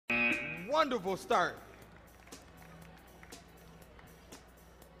wonderful start.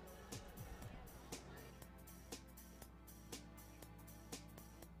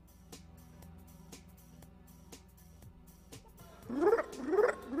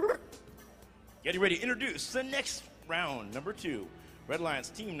 Getting ready to introduce the next round, number 2. Red Lions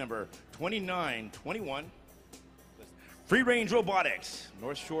team number 2921. Free Range Robotics,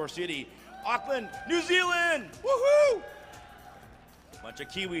 North Shore City, Auckland, New Zealand. Woohoo! Bunch of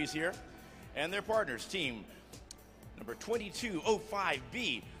Kiwis here. And their partners, team number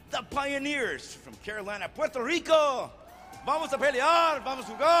 2205B, the Pioneers from Carolina, Puerto Rico. Vamos a pelear, vamos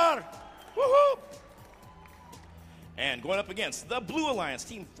a jugar. Woohoo! And going up against the Blue Alliance,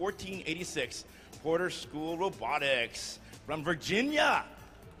 team 1486, Porter School Robotics from Virginia.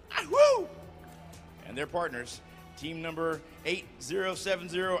 Woo! And their partners, team number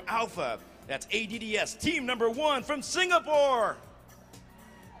 8070 Alpha, that's ADDS, team number 1 from Singapore.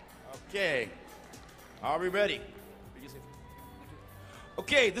 Okay, are we ready?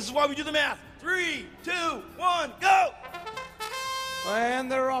 Okay, this is why we do the math. 3, 2, 1, go!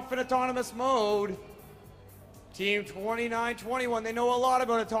 And they're off in autonomous mode. Team 2921, they know a lot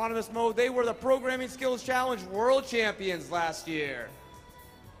about autonomous mode. They were the Programming Skills Challenge World Champions last year.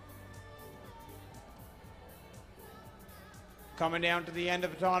 Coming down to the end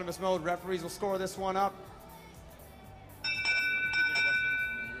of autonomous mode, referees will score this one up.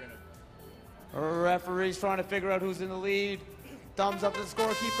 Referees trying to figure out who's in the lead. Thumbs up to the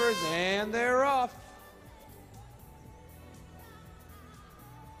scorekeepers, and they're off.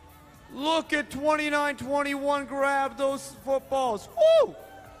 Look at 2921 grab those footballs. Woo!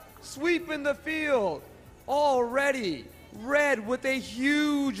 Sweeping the field. Already red with a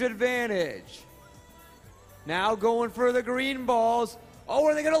huge advantage. Now going for the green balls. Oh,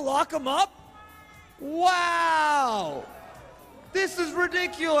 are they going to lock them up? Wow! This is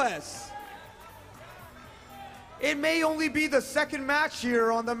ridiculous. It may only be the second match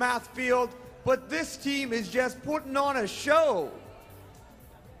here on the math field, but this team is just putting on a show.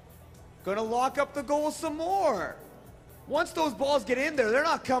 Gonna lock up the goal some more. Once those balls get in there, they're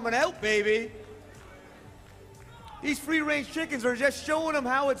not coming out, baby. These free-range chickens are just showing them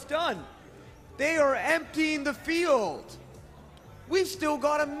how it's done. They are emptying the field. We've still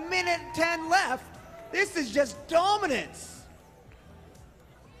got 1:10 left. This is just dominance.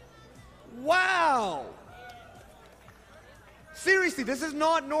 Wow. Seriously, this is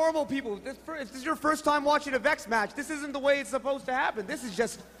not normal, people. If this is your first time watching a Vex match, this isn't the way it's supposed to happen. This is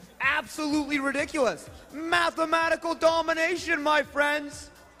just absolutely ridiculous. Mathematical domination, my friends.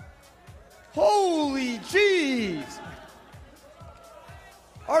 Holy jeez.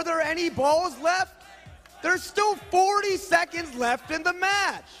 Are there any balls left? There's still 40 seconds left in the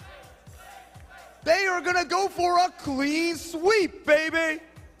match. They are gonna go for a clean sweep, baby.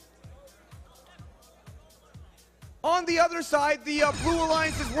 On the other side, the Blue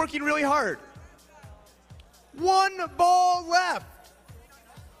Alliance is working really hard. 1 ball left.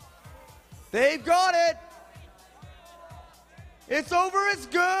 They've got it. It's over, it's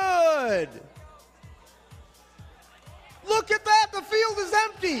good. Look at that, the field is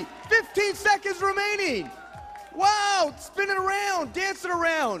empty. 15 seconds remaining. Wow, spinning around, dancing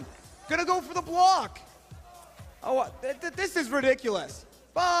around. Gonna go for the block. Oh, this is ridiculous.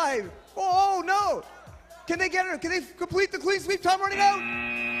 5, oh no. Can they get it? Can they complete the clean sweep? Time running out.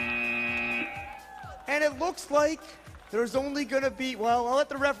 And it looks like there's only going to be, well, I'll let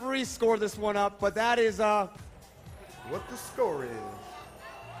the referees score this one up, but that is what the score is.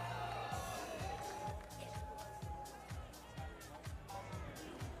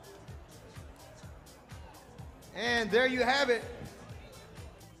 And there you have it.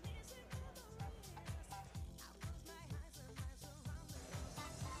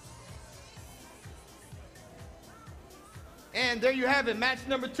 And there you have it, match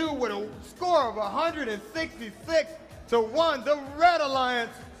number 2 with a score of 166-1. The Red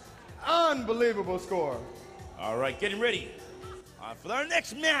Alliance, unbelievable score. All right, getting ready for our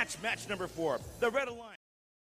next match, match number 4, the Red Alliance.